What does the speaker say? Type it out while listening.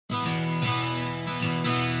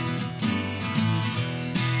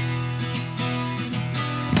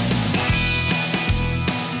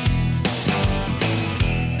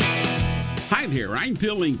Demand here. I'm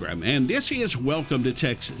Bill Ingram, and this is Welcome to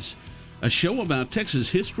Texas, a show about Texas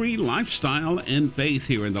history, lifestyle, and faith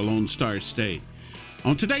here in the Lone Star State.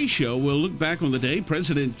 On today's show, we'll look back on the day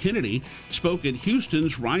President Kennedy spoke at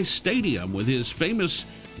Houston's Rice Stadium with his famous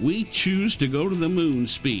 "We Choose to Go to the Moon"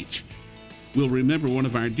 speech. We'll remember one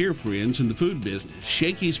of our dear friends in the food business,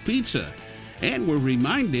 Shakey's Pizza, and we're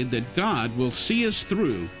reminded that God will see us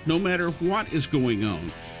through no matter what is going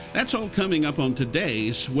on. That's all coming up on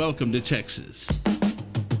today's Welcome to Texas.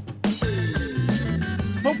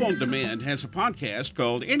 Hope on Demand has a podcast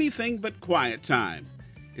called Anything But Quiet Time.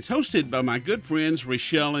 It's hosted by my good friends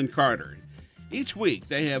Rochelle and Carter. Each week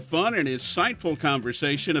they have fun and insightful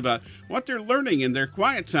conversation about what they're learning in their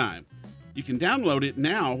quiet time. You can download it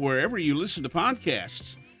now wherever you listen to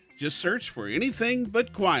podcasts. Just search for Anything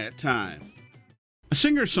But Quiet Time. A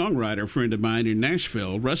singer-songwriter friend of mine in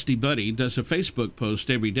Nashville, Rusty Buddy, does a Facebook post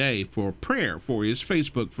every day for prayer for his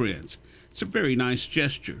Facebook friends. It's a very nice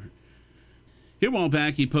gesture. Here a while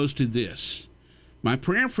back, he posted this: "My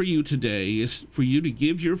prayer for you today is for you to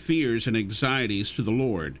give your fears and anxieties to the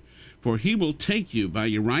Lord, for he will take you by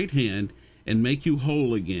your right hand and make you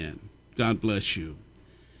whole again. God bless you."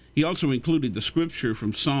 He also included the scripture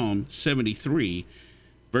from Psalm 73,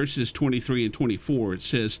 verses 23 and 24. It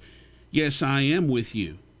says, "Yes, I am with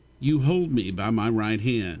you. You hold me by my right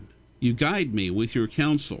hand. You guide me with your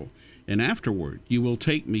counsel, and afterward you will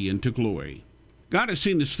take me into glory." God has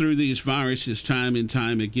seen us through these viruses time and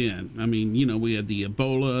time again. I mean, we had the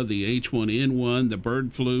Ebola, the H1N1, the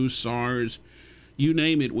bird flu, SARS. You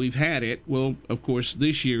name it, we've had it. Well, of course,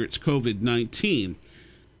 this year it's COVID-19.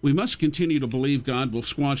 We must continue to believe God will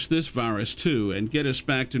squash this virus too and get us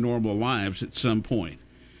back to normal lives at some point.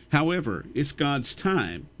 However, it's God's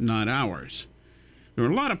time, not ours. There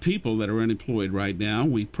are a lot of people that are unemployed right now.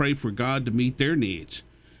 We pray for God to meet their needs.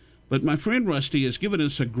 But my friend Rusty has given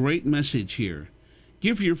us a great message here.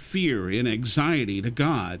 Give your fear and anxiety to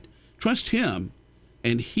God. Trust Him,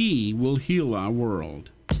 and He will heal our world.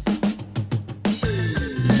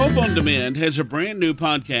 Hope on Demand has a brand new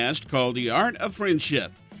podcast called The Art of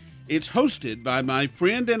Friendship. It's hosted by my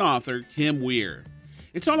friend and author, Kim Weir.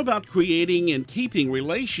 It's all about creating and keeping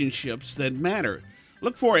relationships that matter.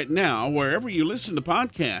 Look for it now wherever you listen to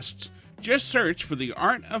podcasts. Just search for The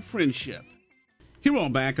Art of Friendship. Here a while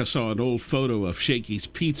back, I saw an old photo of Shakey's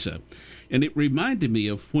Pizza, and it reminded me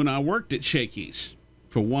of when I worked at Shakey's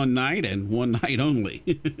for one night and one night only.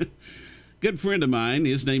 Good friend of mine,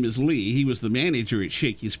 his name is Lee. He was the manager at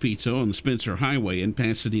Shakey's Pizza on Spencer Highway in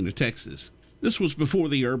Pasadena, Texas. This was before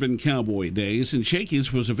the urban cowboy days, and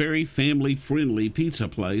Shakey's was a very family-friendly pizza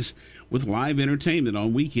place with live entertainment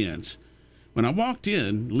on weekends. When I walked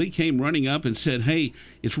in, Lee came running up and said, "Hey,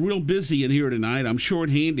 it's real busy in here tonight. I'm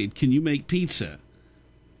short-handed. Can you make pizza?"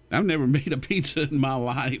 I've never made a pizza in my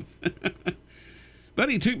life.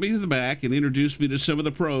 But he took me to the back and introduced me to some of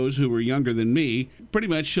the pros who were younger than me, pretty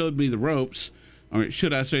much showed me the ropes, or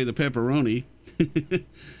should I say the pepperoni.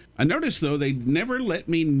 I noticed, though, they'd never let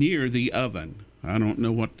me near the oven. I don't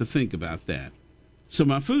know what to think about that. So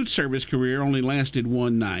my food service career only lasted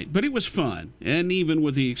one night, but it was fun. And even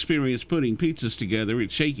with the experience putting pizzas together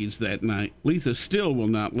at Shakey's that night, Letha still will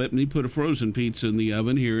not let me put a frozen pizza in the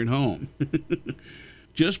oven here at home.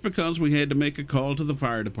 Just because we had to make a call to the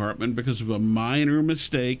fire department because of a minor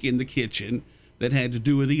mistake in the kitchen that had to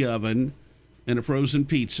do with the oven and a frozen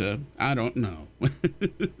pizza, I don't know.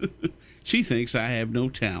 She thinks I have no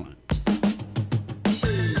talent.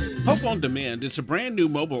 Hope on Demand is a brand new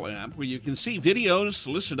mobile app where you can see videos,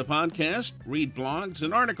 listen to podcasts, read blogs,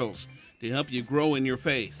 and articles to help you grow in your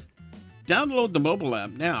faith. Download the mobile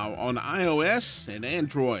app now on iOS and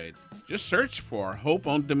Android. Just search for Hope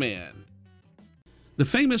on Demand. The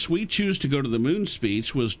famous "We Choose to Go to the Moon"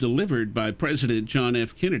 speech was delivered by President John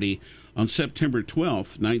F. Kennedy on September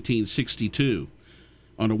 12, 1962.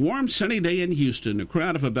 On a warm, sunny day in Houston, a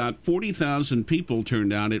crowd of about 40,000 people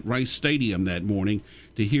turned out at Rice Stadium that morning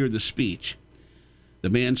to hear the speech. The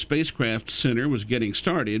Manned Spacecraft Center was getting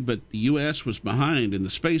started, but the U.S. was behind in the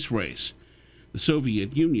space race. The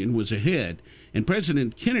Soviet Union was ahead, and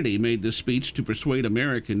President Kennedy made the speech to persuade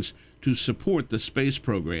Americans to support the space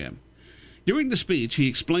program. During the speech, he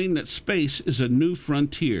explained that space is a new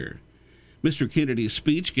frontier. Mr. Kennedy's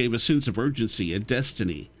speech gave a sense of urgency and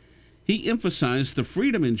destiny. He emphasized the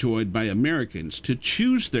freedom enjoyed by Americans to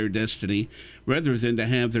choose their destiny rather than to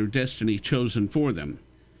have their destiny chosen for them.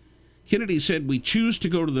 Kennedy said, "We choose to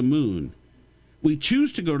go to the moon. We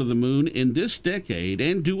choose to go to the moon in this decade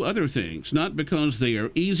and do other things, not because they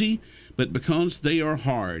are easy, but because they are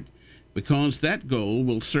hard. Because that goal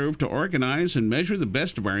will serve to organize and measure the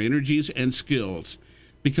best of our energies and skills.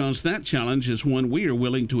 Because that challenge is one we are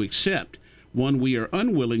willing to accept one we are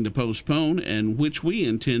unwilling to postpone and which we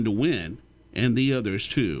intend to win, and the others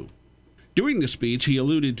too. During the speech, he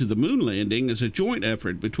alluded to the moon landing as a joint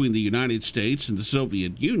effort between the United States and the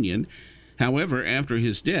Soviet Union. However, after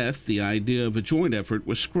his death, the idea of a joint effort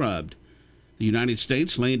was scrubbed. The United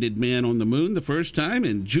States landed men on the moon the first time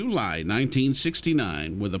in July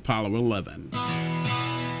 1969 with Apollo 11.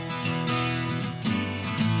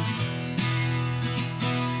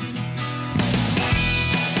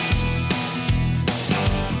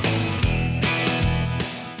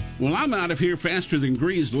 Well, I'm out of here faster than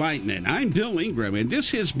greased lightning. I'm Bill Ingram, and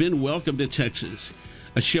this has been Welcome to Texas,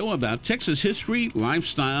 a show about Texas history,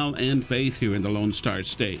 lifestyle, and faith here in the Lone Star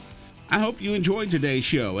State. I hope you enjoyed today's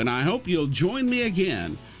show, and I hope you'll join me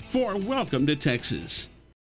again for Welcome to Texas.